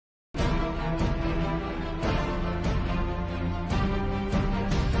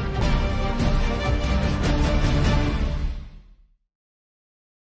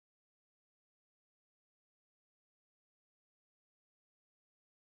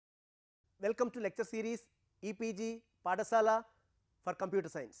Welcome to lecture series EPG Padasala for Computer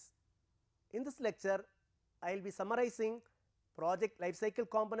Science. In this lecture, I will be summarizing project lifecycle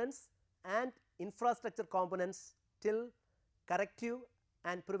components and infrastructure components till corrective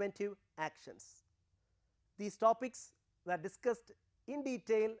and preventive actions. These topics were discussed in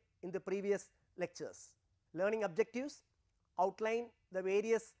detail in the previous lectures. Learning objectives outline the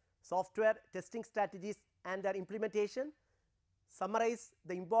various software testing strategies and their implementation, summarize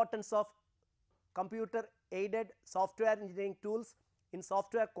the importance of computer aided software engineering tools in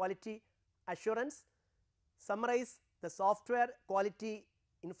software quality assurance, summarize the software quality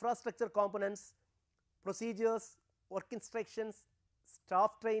infrastructure components, procedures, work instructions,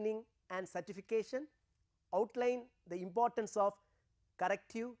 staff training and certification, outline the importance of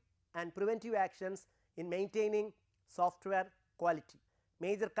corrective and preventive actions in maintaining software quality.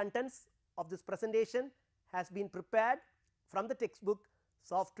 Major contents of this presentation has been prepared from the textbook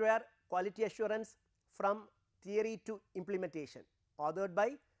Software Quality Assurance from Theory to Implementation, authored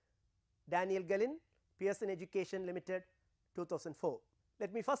by Daniel Gellin, Pearson Education Limited, 2004.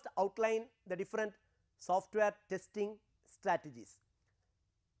 Let me first outline the different software testing strategies.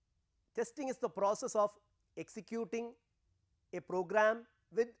 Testing is the process of executing a program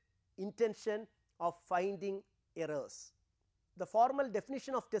with intention of finding errors. The formal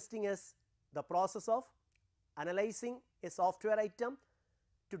definition of testing is the process of analyzing a software item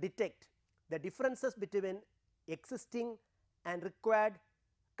to detect the differences between existing and required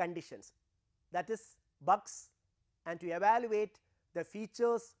conditions, that is bugs, and to evaluate the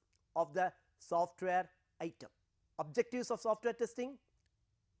features of the software item. Objectives of software testing: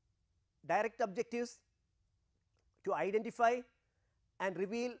 direct objectives to identify and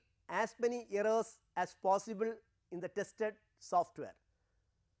reveal as many errors as possible in the tested software,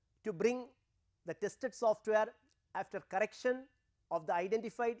 to bring the tested software after correction of the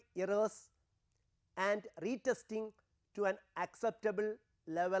identified errors and retesting to an acceptable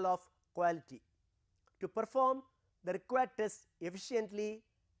level of quality, to perform the required tests efficiently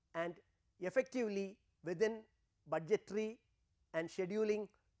and effectively within budgetary and scheduling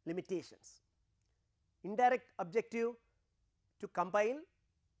limitations. Indirect objective to compile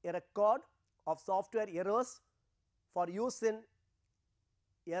a record of software errors for use in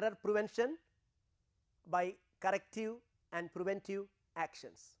error prevention by corrective and preventive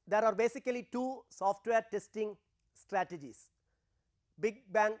actions. There are basically two software testing strategies: Big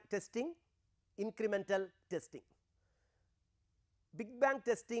Bang testing, incremental testing. Big Bang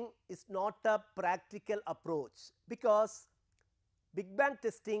testing is not a practical approach because Big Bang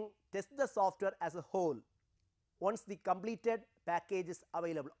testing tests the software as a whole once the completed package is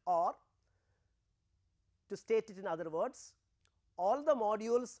available, or to state it in other words, all the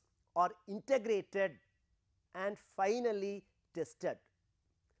modules are integrated and finally tested.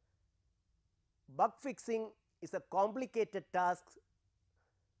 Bug fixing is a complicated task.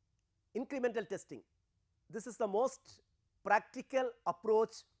 Incremental testing, this is the most practical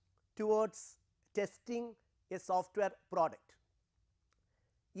approach towards testing a software product.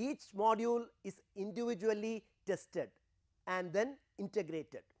 Each module is individually tested and then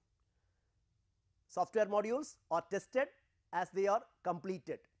integrated. Software modules are tested as they are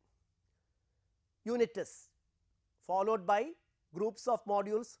completed. Unit tests, followed by groups of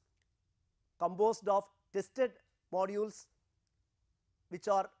modules composed of tested modules which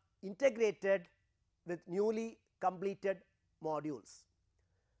are integrated with newly completed modules.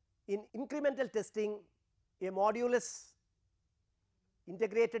 In incremental testing, a module is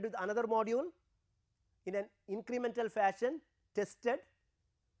integrated with another module in an incremental fashion, tested,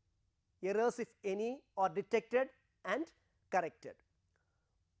 errors if any are detected and corrected.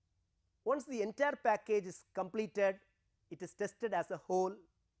 Once the entire package is completed, it is tested as a whole,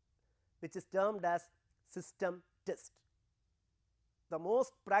 which is termed as system test. The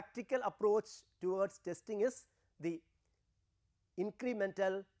most practical approach towards testing is the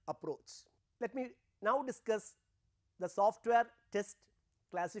incremental approach. Let me now discuss the software test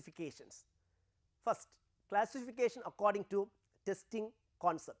classifications. First, classification according to testing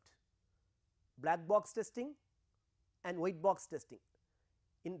concept: black box testing and white box testing.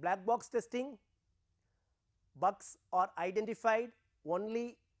 In black box testing, bugs are identified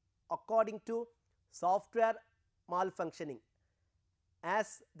only according to software malfunctioning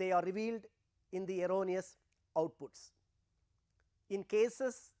as they are revealed in the erroneous outputs. In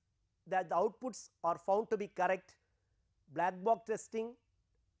cases that the outputs are found to be correct, black box testing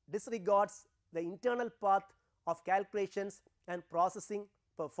disregards the internal path of calculations and processing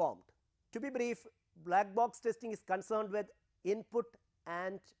performed. To be brief, black box testing is concerned with input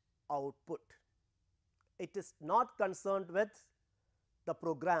and output. It is not concerned with the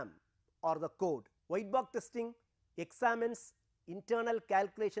program or the code. White box testing examines internal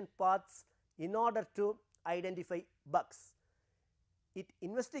calculation paths in order to identify bugs. It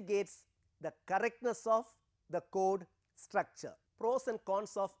investigates the correctness of the code structure. Pros and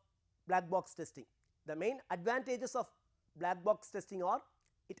cons of black box testing. The main advantages of black box testing are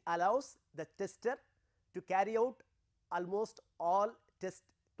it allows the tester to carry out almost all test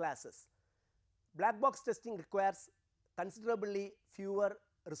classes. Black box testing requires considerably fewer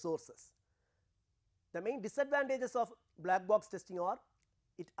resources. The main disadvantages of black box testing are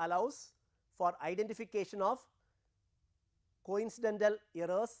it allows for identification of coincidental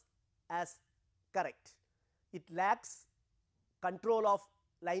errors as correct. It lacks control of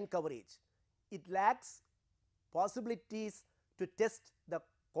line coverage. It lacks possibilities to test the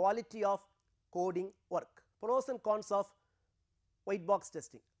quality of coding work. Pros and cons of white box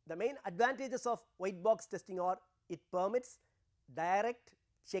testing. The main advantages of white box testing are it permits direct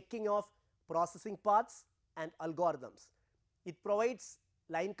checking of processing paths and algorithms. It provides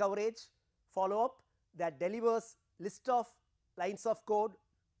line coverage follow-up that delivers list of lines of code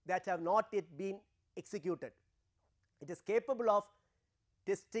that have not yet been executed. It is capable of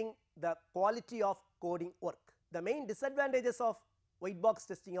testing the quality of coding work. The main disadvantages of white box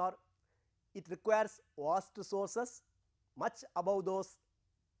testing are it requires vast resources, much above those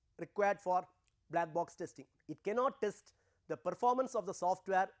required for black box testing. It cannot test the performance of the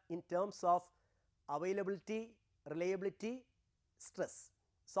software in terms of availability, reliability, stress.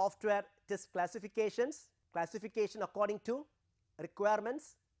 Software test classifications, classification according to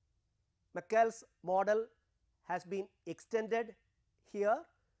requirements. Merkel's model has been extended here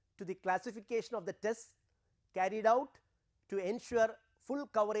to the classification of the tests carried out to ensure full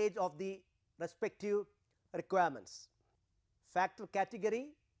coverage of the respective requirements. Factor category,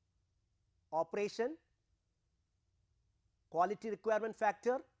 operation, quality requirement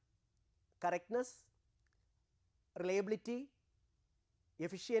factor, correctness, reliability,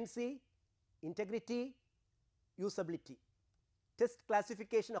 efficiency, integrity, usability. Test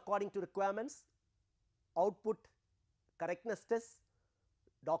classification according to requirements, output correctness tests,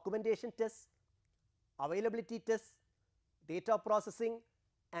 documentation tests, availability tests, data processing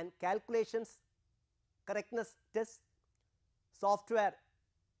and calculations correctness tests, software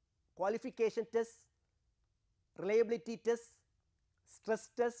qualification tests, reliability tests, stress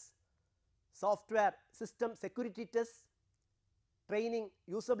tests, software system security tests, training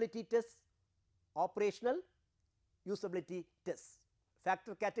usability tests, operational usability tests.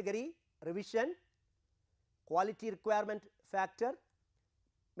 Factor category, revision, quality requirement factor,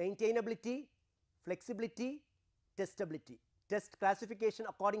 maintainability, flexibility, testability. Test classification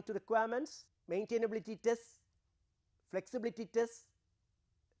according to requirements, maintainability tests, flexibility tests,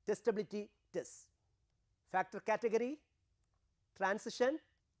 testability tests. Factor category, transition,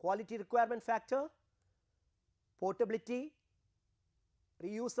 quality requirement factor, portability,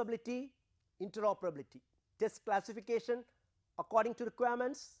 reusability, interoperability. Test classification according to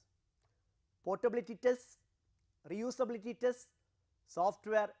requirements, portability tests, reusability tests,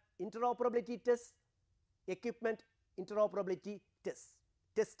 software interoperability tests, equipment interoperability tests.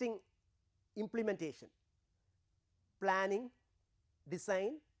 Testing implementation, planning,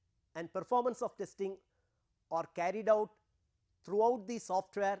 design and performance of testing are carried out throughout the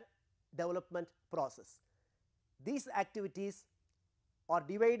software development process. These activities are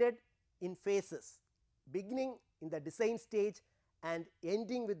divided in phases, beginning in the design stage and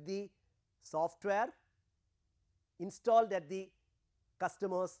ending with the software installed at the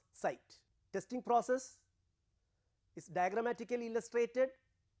customer's site. Testing process is diagrammatically illustrated,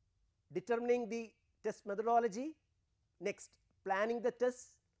 determining the test methodology, next planning the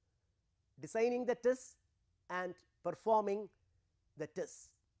tests, designing the tests and performing the tests.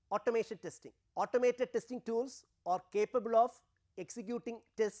 Automation testing. Automated testing tools are capable of executing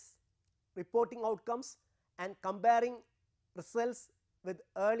tests, reporting outcomes and comparing results with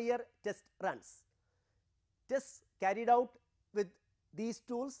earlier test runs. Tests carried out with these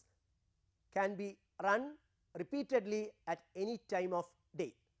tools can be run repeatedly at any time of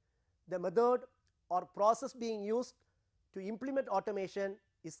day. The method or process being used to implement automation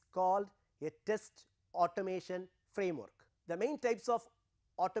is called a test automation framework. The main types of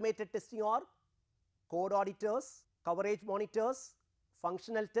automated testing are code auditors, coverage monitors,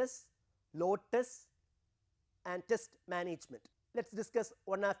 functional tests, load tests and test management. Let us discuss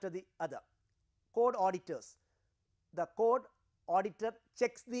one after the other. Code auditors. The code auditor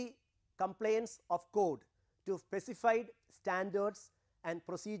checks the compliance of code to specified standards and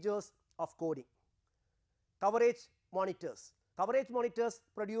procedures of coding. Coverage monitors. Coverage monitors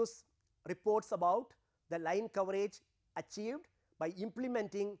produce reports about the line coverage achieved by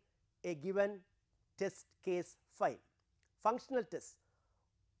implementing a given test case file. Functional tests.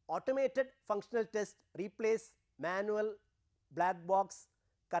 Automated functional tests replace manual black box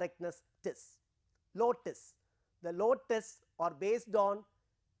correctness tests. Load tests. The load tests are based on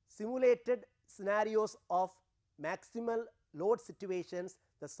simulated scenarios of maximal load situations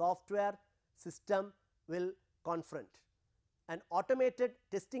the software system will confront. An automated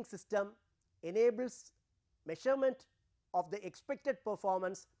testing system enables measurement of the expected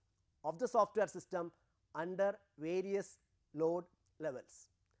performance of the software system under various load levels.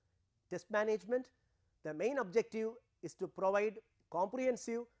 Test management. The main objective is to provide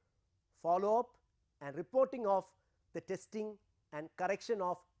comprehensive follow-up and reporting of the testing and correction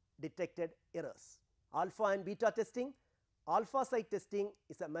of detected errors. Alpha and beta testing. Alpha site testing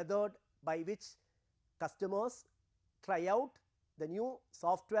is a method by which customers try out the new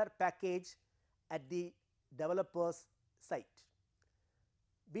software package at the developer's site.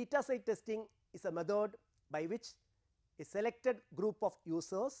 Beta site testing is a method by which a selected group of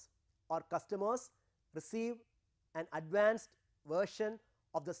users or customers receive an advanced version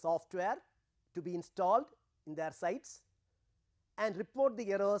of the software to be installed in their sites and report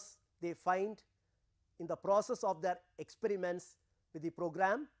the errors they find in the process of their experiments with the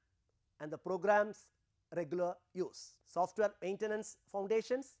program and the program's regular use. Software maintenance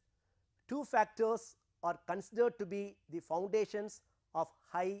foundations. Two factors are considered to be the foundations of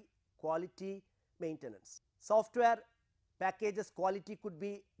high quality maintenance. Software packages quality could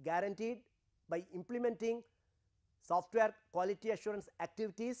be guaranteed by implementing software quality assurance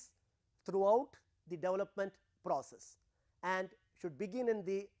activities throughout the development process and should begin in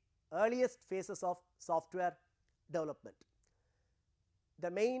the earliest phases of software development.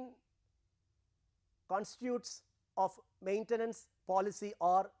 The main constitutes of maintenance policy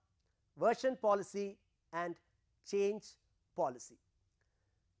are version policy and change policy.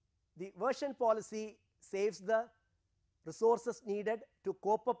 The version policy saves the resources needed to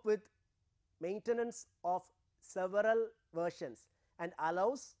cope up with maintenance of several versions and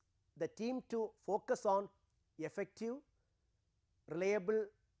allows the team to focus on effective, reliable,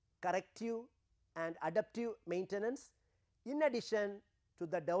 corrective and adaptive maintenance in addition to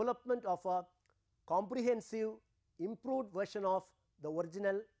the development of a comprehensive improved version of the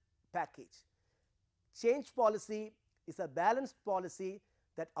original package. Change policy is a balanced policy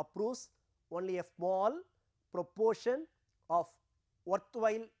that approves only a small proportion of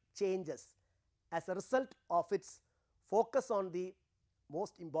worthwhile changes. As a result of its focus on the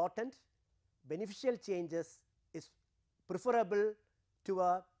most important beneficial changes is preferable to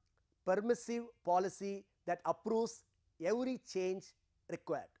a permissive policy that approves every change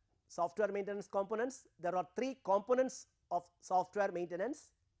required. Software maintenance components. There are three components of software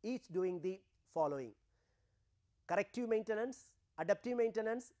maintenance, each doing the following: corrective maintenance, adaptive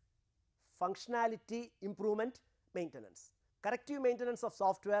maintenance, functionality improvement maintenance. Corrective maintenance of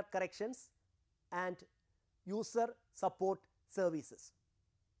software corrections and user support services.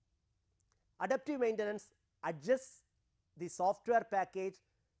 Adaptive maintenance adjusts the software package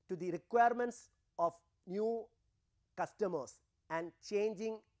to the requirements of new customers and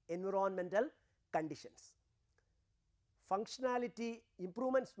changing environmental conditions. Functionality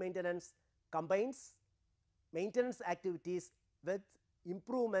improvements maintenance combines maintenance activities with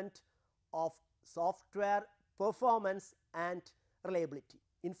improvement of software performance and reliability.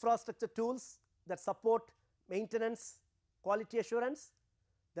 Infrastructure tools that support maintenance quality assurance.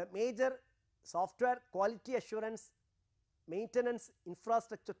 The major software quality assurance maintenance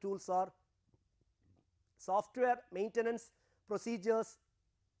infrastructure tools are software maintenance procedures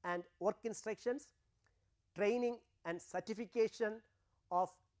and work instructions, training and certification of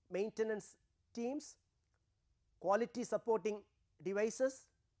maintenance teams, quality supporting devices,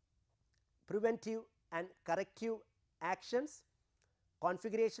 preventive and corrective actions,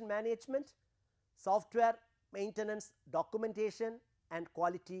 configuration management, software maintenance documentation and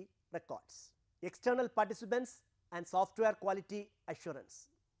quality records. External participants and software quality assurance.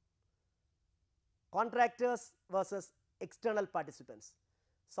 Contractors versus external participants.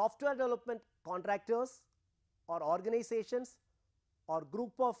 Software development contractors or organizations or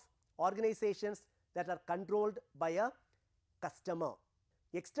group of organizations that are controlled by a customer.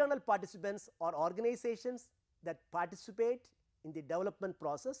 External participants are organizations that participate in the development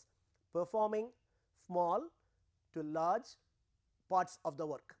process, performing small to large parts of the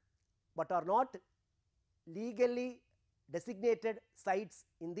work, but are not legally designated sites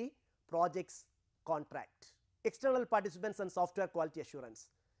in the project's contract. External participants and software quality assurance.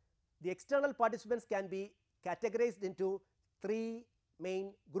 The external participants can be categorized into three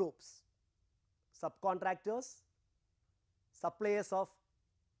main groups: subcontractors, suppliers of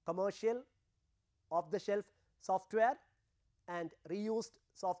commercial, off-the-shelf software and reused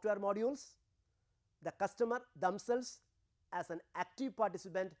software modules. The customer themselves as an active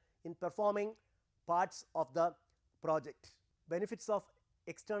participant in performing parts of the project. Benefits of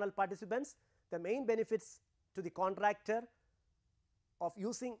external participants. The main benefits to the contractor of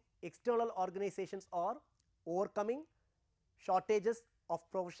using external organizations are overcoming shortages of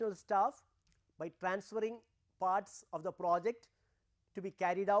professional staff by transferring parts of the project to be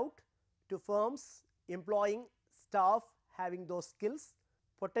carried out to firms employing staff having those skills.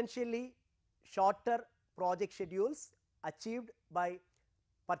 Potentially shorter project schedules achieved by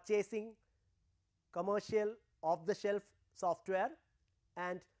purchasing commercial off-the-shelf software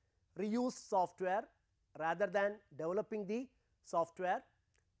and reused software rather than developing the software.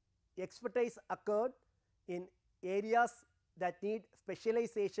 Expertise occurred in areas that need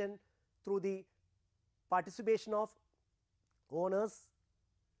specialization through the participation of owners,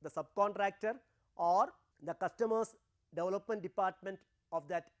 the subcontractor or the customer's development department of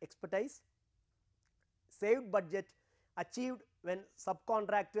that expertise. Saved budget achieved when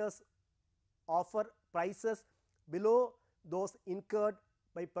subcontractors offer prices below those incurred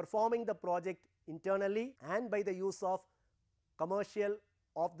by performing the project internally and by the use of commercial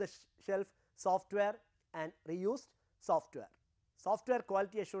off-the-shelf software and reused software. Software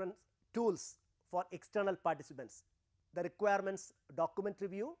quality assurance tools for external participants. The requirements document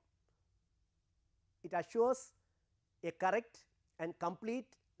review. It assures a correct and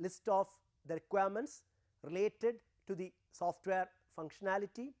complete list of the requirements related to the software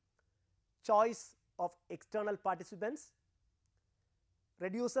functionality. Choice of external participants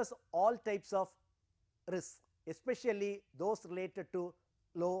reduces all types of risks, especially those related to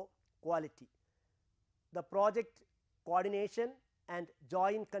low quality. The project coordination and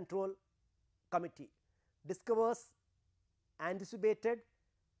joint control committee discovers anticipated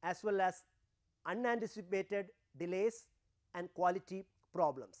as well as unanticipated delays and quality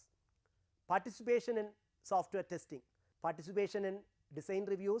problems. Participation in software testing, participation in design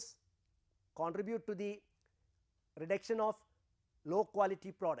reviews contribute to the reduction of low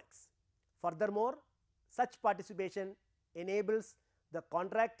quality products. Furthermore, such participation enables the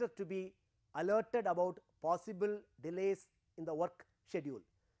contractor to be alerted about possible delays in the work schedule.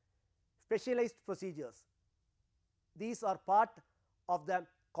 Specialized procedures. These are part of the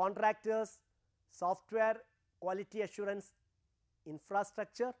contractor's software quality assurance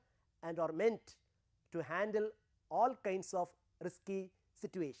infrastructure and are meant to handle all kinds of risky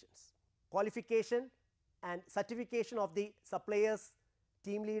situations. Qualification and certification of the suppliers,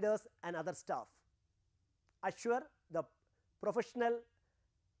 team leaders and other staff. Assure the professional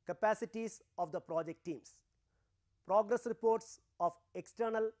capacities of the project teams. Progress reports of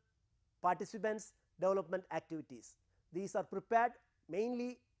external participants' development activities. These are prepared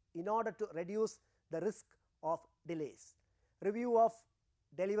mainly in order to reduce the risk of delays. Review of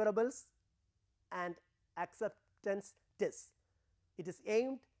deliverables and acceptance tests. It is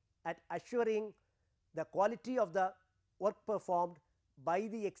aimed at assuring the quality of the work performed by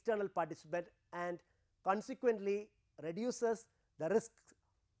the external participant and consequently reduces the risk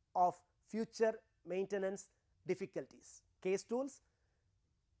of future maintenance difficulties. Case tools,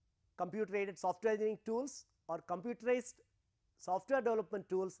 computer-aided software engineering tools or computerized software development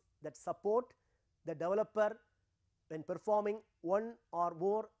tools that support the developer when performing one or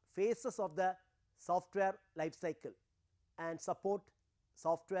more phases of the software lifecycle and support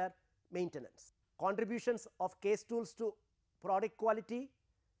software maintenance. Contributions of case tools to product quality,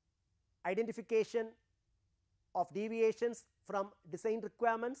 identification of deviations from design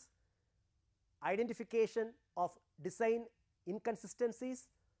requirements, identification of design inconsistencies,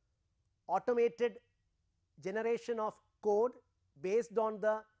 automated generation of code based on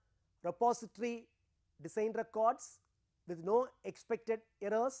the repository design records with no expected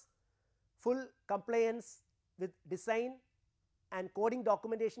errors, full compliance with design and coding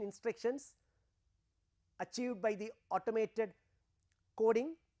documentation instructions achieved by the automated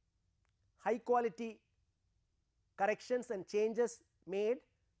coding, high quality corrections and changes made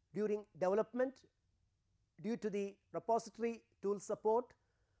during development due to the repository tool support,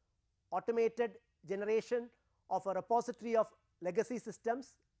 automated generation of a repository of legacy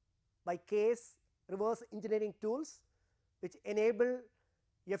systems by case reverse engineering tools which enable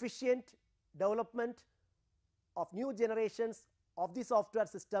efficient development of new generations of the software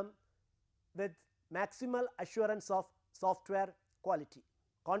system with maximal assurance of software quality.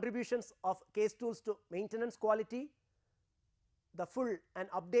 Contributions of case tools to maintenance quality. The full and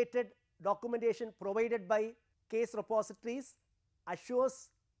updated documentation provided by case repositories assures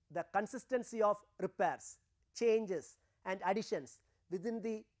the consistency of repairs, changes and additions within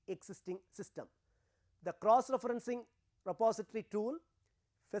the existing system. The cross-referencing repository tool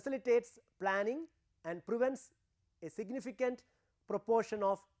facilitates planning and prevents a significant proportion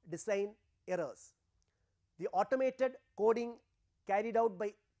of design errors. The automated coding carried out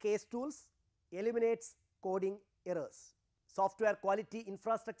by case tools eliminates coding errors. Software quality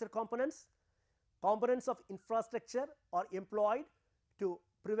infrastructure components. Components of infrastructure are employed to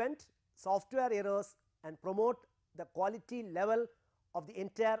prevent software errors and promote the quality level of the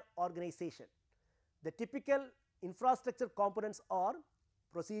entire organization. The typical infrastructure components are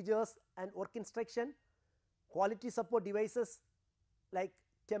procedures and work instruction, quality support devices like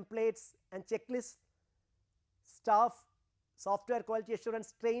templates and checklists, staff, software quality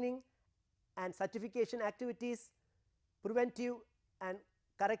assurance training and certification activities, preventive and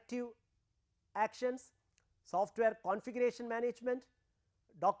corrective actions, software configuration management,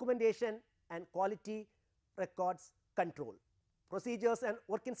 documentation and quality records control. Procedures and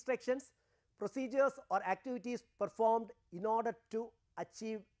work instructions. Procedures or activities performed in order to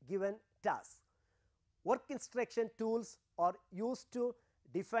achieve given tasks. Work instruction tools are used to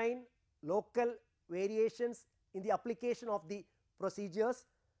define local variations in the application of the procedures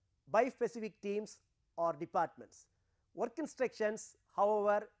by specific teams or departments. Work instructions,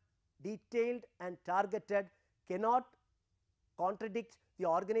 however detailed and targeted, cannot contradict the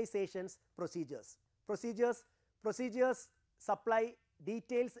organization's procedures. Procedures supply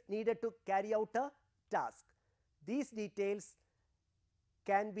details needed to carry out a task. These details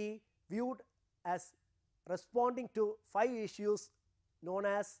can be viewed as responding to 5 issues known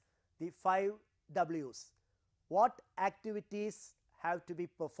as the 5 Ws. What activities have to be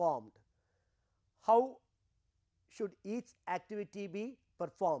performed? How should each activity be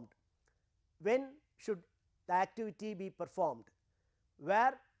performed? When should the activity be performed?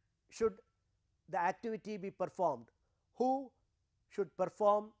 Where should the activity be performed? Who should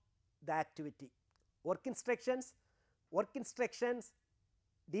perform the activity? Work instructions. Work instructions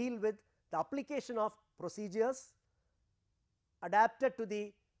deal with the application of procedures adapted to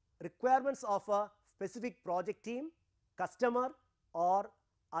the requirements of a specific project team, customer or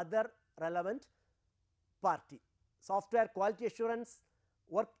other relevant party. Software quality assurance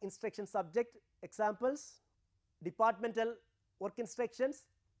work instruction subject examples: departmental work instructions,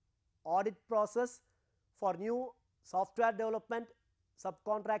 audit process for new software development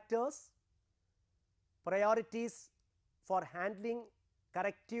subcontractors, priorities for handling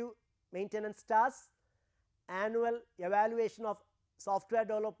corrective maintenance tasks, annual evaluation of software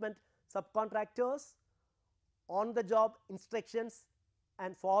development subcontractors, on the job instructions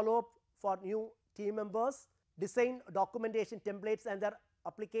and follow up for new team members, design documentation templates and their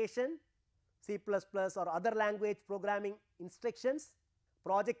application, C++ or other language programming instructions,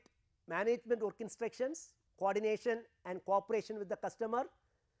 project management work instructions, coordination and cooperation with the customer,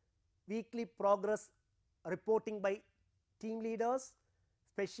 weekly progress reporting by team leaders,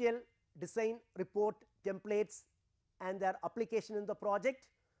 special design report templates and their application in the project,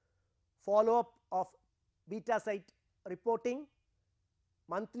 follow up of beta site reporting,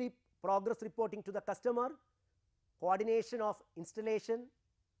 monthly progress reporting to the customer, coordination of installation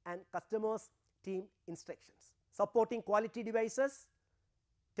and customers team instructions. Supporting quality devices.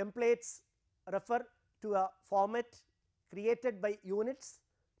 Templates refer to a format created by units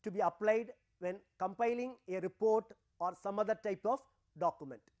to be applied when compiling a report or some other type of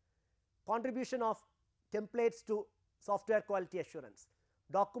document. Contribution of templates to software quality assurance.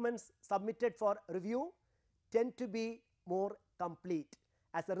 Documents submitted for review tend to be more complete.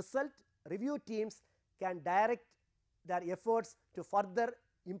 As a result, review teams can direct their efforts to further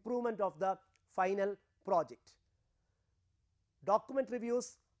improvement of the final project. Document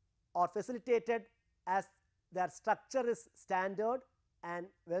reviews are facilitated as their structure is standard and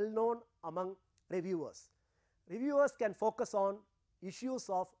well known among reviewers. Reviewers can focus on issues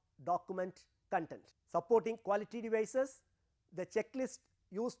of document content. Supporting quality devices. The checklist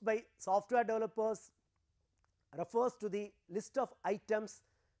used by software developers refers to the list of items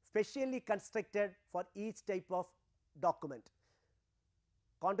specially constructed for each type of document.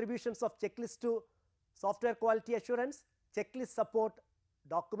 Contributions of checklist to software quality assurance. Checklists support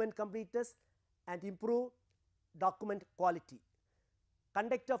document completeness and improve document quality.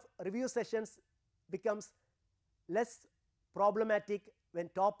 Conduct of review sessions becomes less problematic when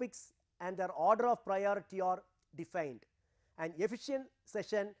topics and their order of priority are defined. An efficient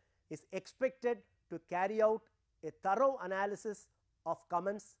session is expected to carry out a thorough analysis of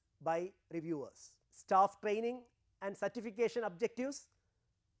comments by reviewers. Staff training and certification objectives.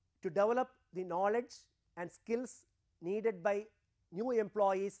 To develop the knowledge and skills needed by new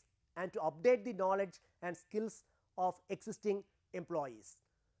employees and to update the knowledge and skills of existing employees.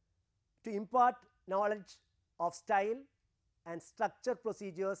 To impart knowledge of style and structure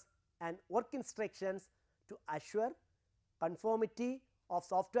procedures and work instructions to assure conformity of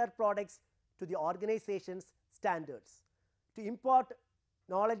software products to the organization's standards. To impart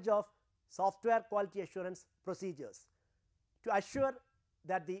knowledge of software quality assurance procedures. To assure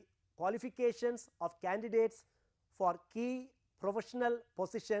that the qualifications of candidates for key professional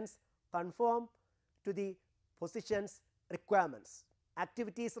positions conform to the position's requirements.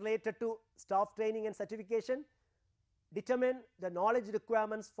 Activities related to staff training and certification. Determine the knowledge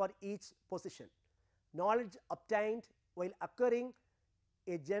requirements for each position. Knowledge obtained while acquiring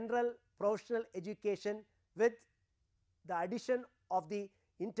a general professional education with the addition of the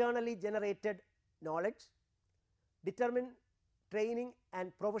internally generated knowledge. Determine training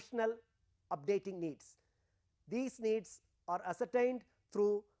and professional updating needs. These needs are ascertained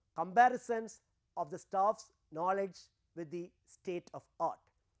through comparisons of the staff's knowledge with the state of art.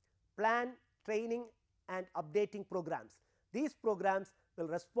 Plan training and updating programs. These programs will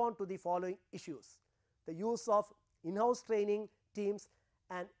respond to the following issues: the use of in-house training teams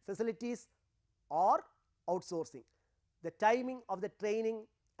and facilities or outsourcing, the timing of the training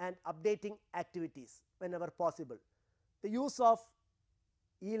and updating activities whenever possible, the use of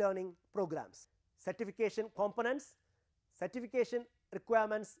e-learning programs. Certification components. Certification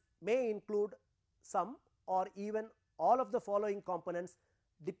requirements may include some or even all of the following components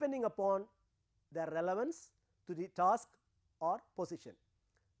depending upon their relevance to the task or position: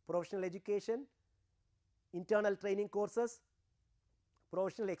 professional education, internal training courses,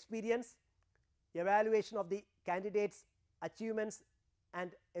 professional experience, evaluation of the candidate's achievements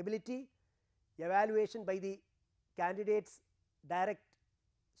and ability, evaluation by the candidate's direct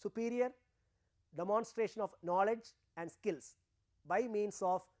superior, demonstration of knowledge and skills by means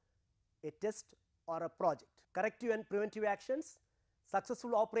of a test or a project. Corrective and preventive actions.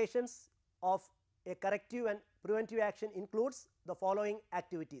 Successful operations of a corrective and preventive action includes the following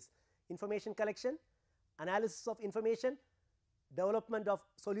activities: information collection, analysis of information, development of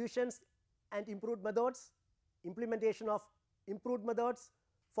solutions and improved methods, implementation of improved methods,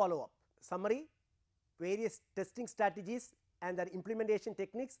 follow-up. Summary: various testing strategies and their implementation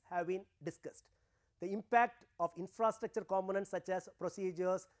techniques have been discussed. The impact of infrastructure components such as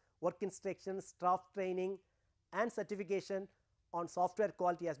procedures, work instructions, staff training and certification on software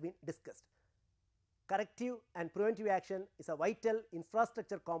quality has been discussed. Corrective and preventive action is a vital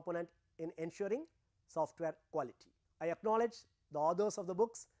infrastructure component in ensuring software quality. I acknowledge the authors of the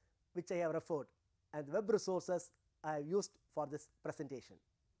books which I have referred and the web resources I have used for this presentation.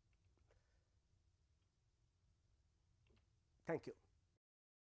 Thank you.